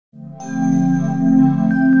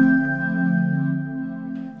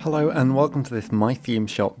Hello and welcome to this My Theme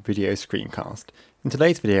Shop video screencast. In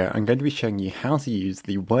today's video I'm going to be showing you how to use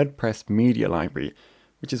the WordPress media library,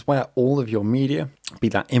 which is where all of your media, be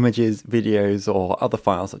that images, videos or other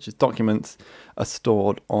files such as documents, are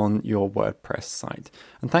stored on your WordPress site.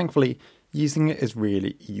 And thankfully using it is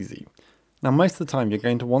really easy. Now most of the time you're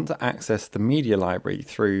going to want to access the media library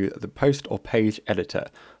through the post or page editor.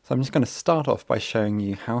 So I'm just going to start off by showing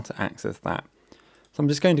you how to access that. So I'm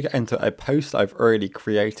just going to enter a post I've already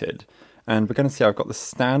created, and we're going to see I've got the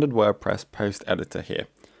standard WordPress post editor here.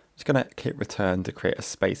 I'm just going to hit return to create a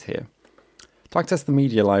space here. To access the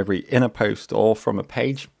media library in a post or from a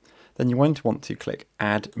page, then you won't want to click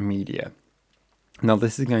Add Media. Now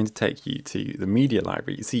this is going to take you to the media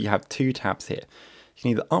library. You see you have two tabs here. You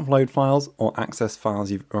can either upload files or access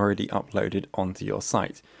files you've already uploaded onto your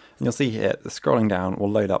site. And you'll see here the scrolling down will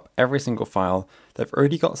load up every single file that I've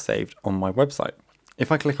already got saved on my website.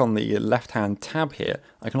 If I click on the left-hand tab here,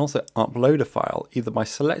 I can also upload a file either by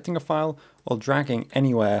selecting a file or dragging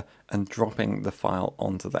anywhere and dropping the file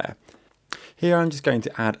onto there. Here I'm just going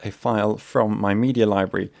to add a file from my media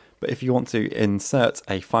library, but if you want to insert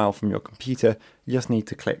a file from your computer, you just need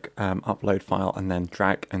to click upload file and then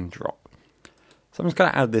drag and drop. So I'm just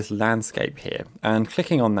going to add this landscape here, and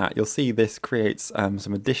clicking on that you'll see this creates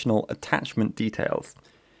some additional attachment details.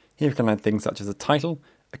 Here you can add things such as a title,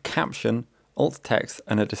 a caption, alt text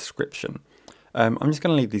and a description. I'm just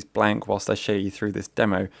going to leave these blank whilst I show you through this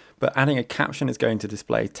demo, but adding a caption is going to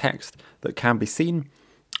display text that can be seen.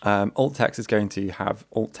 Alt text is going to have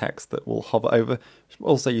alt text that will hover over, which is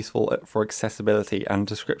also useful for accessibility, and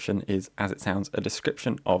description is, as it sounds, a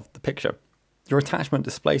description of the picture. Your attachment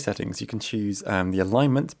display settings, you can choose the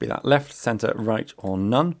alignment, be that left, center, right or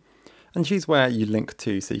none, and choose where you link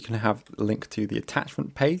to, so you can have a link to the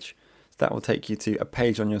attachment page. That will take you to a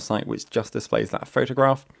page on your site which just displays that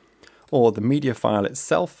photograph, or the media file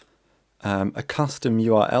itself, a custom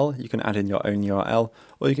URL, you can add in your own URL,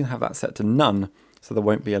 or you can have that set to none, so there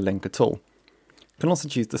won't be a link at all. You can also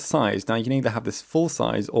choose the size. Now you can either have this full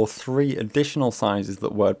size or 3 additional sizes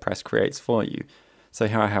that WordPress creates for you. So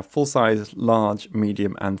here I have full size, large,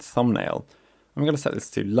 medium and thumbnail. I'm going to set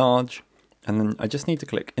this to large, and then I just need to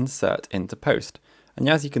click insert into post. And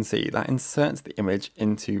as you can see, that inserts the image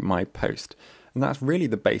into my post. And that's really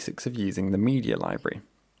the basics of using the media library.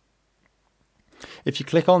 If you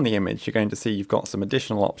click on the image, you're going to see you've got some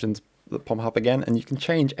additional options that pop up again, and you can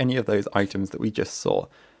change any of those items that we just saw.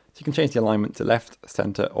 So you can change the alignment to left,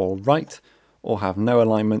 center or right, or have no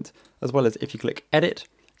alignment, as well as if you click edit,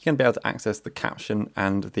 you're going to be able to access the caption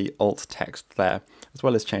and the alt text there, as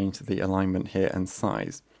well as change the alignment here and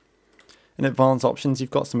size. In advanced options, you've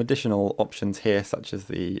got some additional options here, such as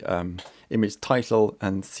the image title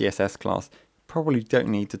and CSS class. Probably don't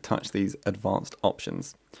need to touch these advanced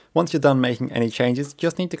options. Once you're done making any changes, you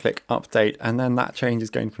just need to click update, and then that change is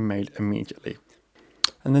going to be made immediately.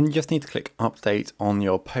 And then you just need to click update on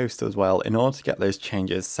your post as well in order to get those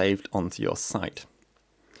changes saved onto your site.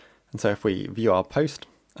 And so if we view our post,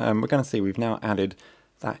 we're going to see we've now added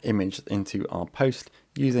that image into our post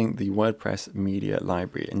using the WordPress media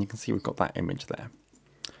library, and you can see we've got that image there.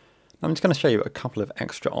 Now I'm just going to show you a couple of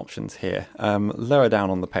extra options here. Lower down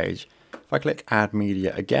on the page, if I click add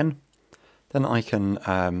media again, then I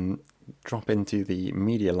can drop into the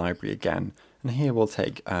media library again, and here we'll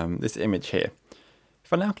take this image here.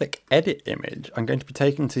 If I now click edit image, I'm going to be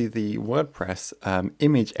taken to the WordPress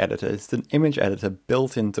image editor. It's an image editor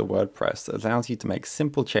built into WordPress that allows you to make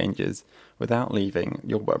simple changes without leaving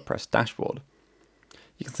your WordPress dashboard.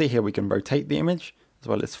 You can see here we can rotate the image as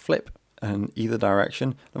well as flip in either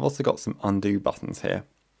direction. I've also got some undo buttons here.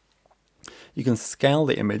 You can scale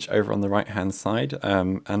the image over on the right hand side,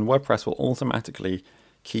 and WordPress will automatically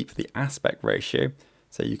keep the aspect ratio.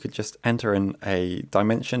 So you could just enter in a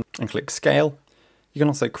dimension and click scale. You can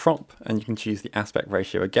also crop, and you can choose the aspect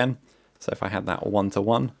ratio again. So if I had that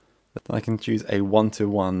 1:1, then I can choose a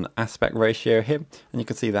 1:1 aspect ratio here, and you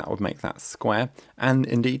can see that would make that square. And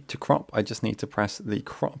indeed, to crop, I just need to press the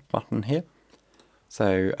crop button here.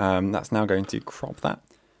 So that's now going to crop that.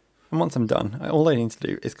 And once I'm done, all I need to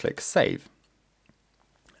do is click save.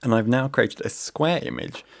 And I've now created a square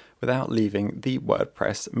image without leaving the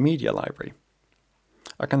WordPress media library.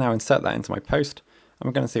 I can now insert that into my post, and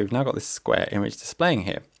we're going to see we've now got this square image displaying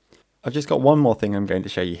here. I've just got one more thing I'm going to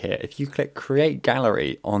show you here. If you click create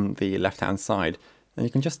gallery on the left hand side, then you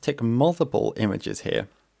can just tick multiple images here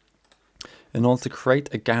in order to create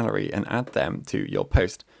a gallery and add them to your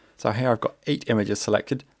post. So here I've got 8 images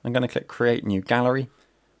selected. I'm going to click create new gallery.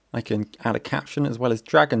 I can add a caption as well as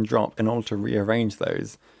drag and drop in order to rearrange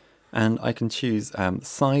those. and I can choose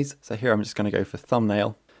size. So here I'm just going to go for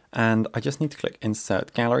thumbnail, and I just need to click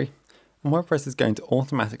Insert Gallery, and WordPress is going to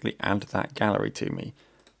automatically add that gallery to me.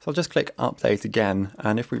 So I'll just click Update again,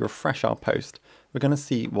 and if we refresh our post, we're going to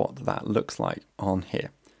see what that looks like on here.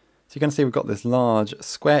 So you're going to see we've got this large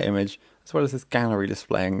square image as well as this gallery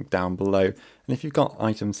displaying down below. And if you've got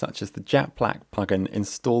items such as the Jetpack plugin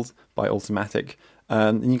installed by Automatic,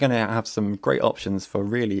 then you're going to have some great options for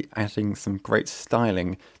really adding some great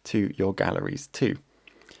styling to your galleries too.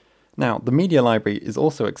 Now, the media library is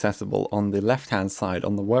also accessible on the left-hand side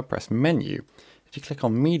on the WordPress menu. If you click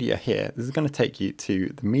on media here, this is going to take you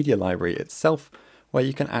to the media library itself, where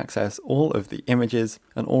you can access all of the images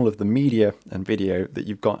and all of the media and video that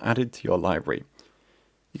you've got added to your library.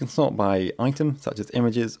 You can sort by item, such as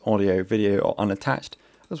images, audio, video, or unattached,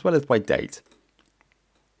 as well as by date.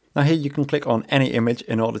 Now here you can click on any image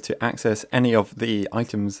in order to access any of the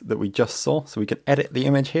items that we just saw. So we can edit the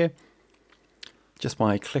image here just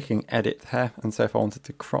by clicking edit here. And so if I wanted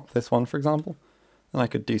to crop this one, for example, then I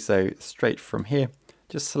could do so straight from here.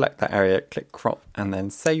 Just select that area, click crop, and then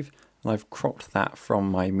save. And I've cropped that from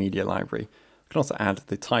my media library. I can also add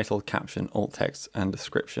the title, caption, alt text, and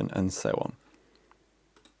description, and so on.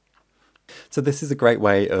 So this is a great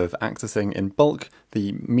way of accessing in bulk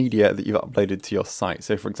the media that you've uploaded to your site.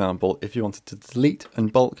 So for example, if you wanted to delete in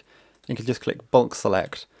bulk, you can just click bulk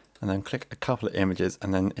select and then click a couple of images.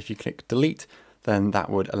 And then if you click delete, then that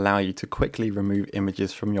would allow you to quickly remove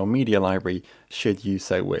images from your media library should you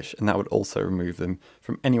so wish. And that would also remove them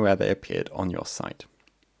from anywhere they appeared on your site.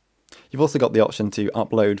 You've also got the option to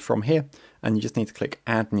upload from here, and you just need to click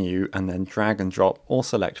add new and then drag and drop or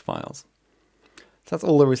select files. So that's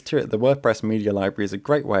all there is to it. The WordPress media library is a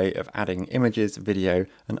great way of adding images, video,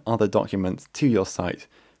 and other documents to your site.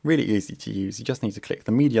 Really easy to use. You just need to click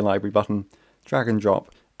the media library button, drag and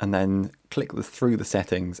drop, and then click through the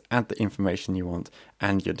settings, add the information you want,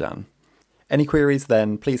 and you're done. Any queries,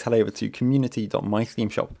 then please head over to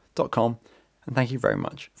community.mythemeshop.com, and thank you very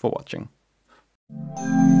much for watching.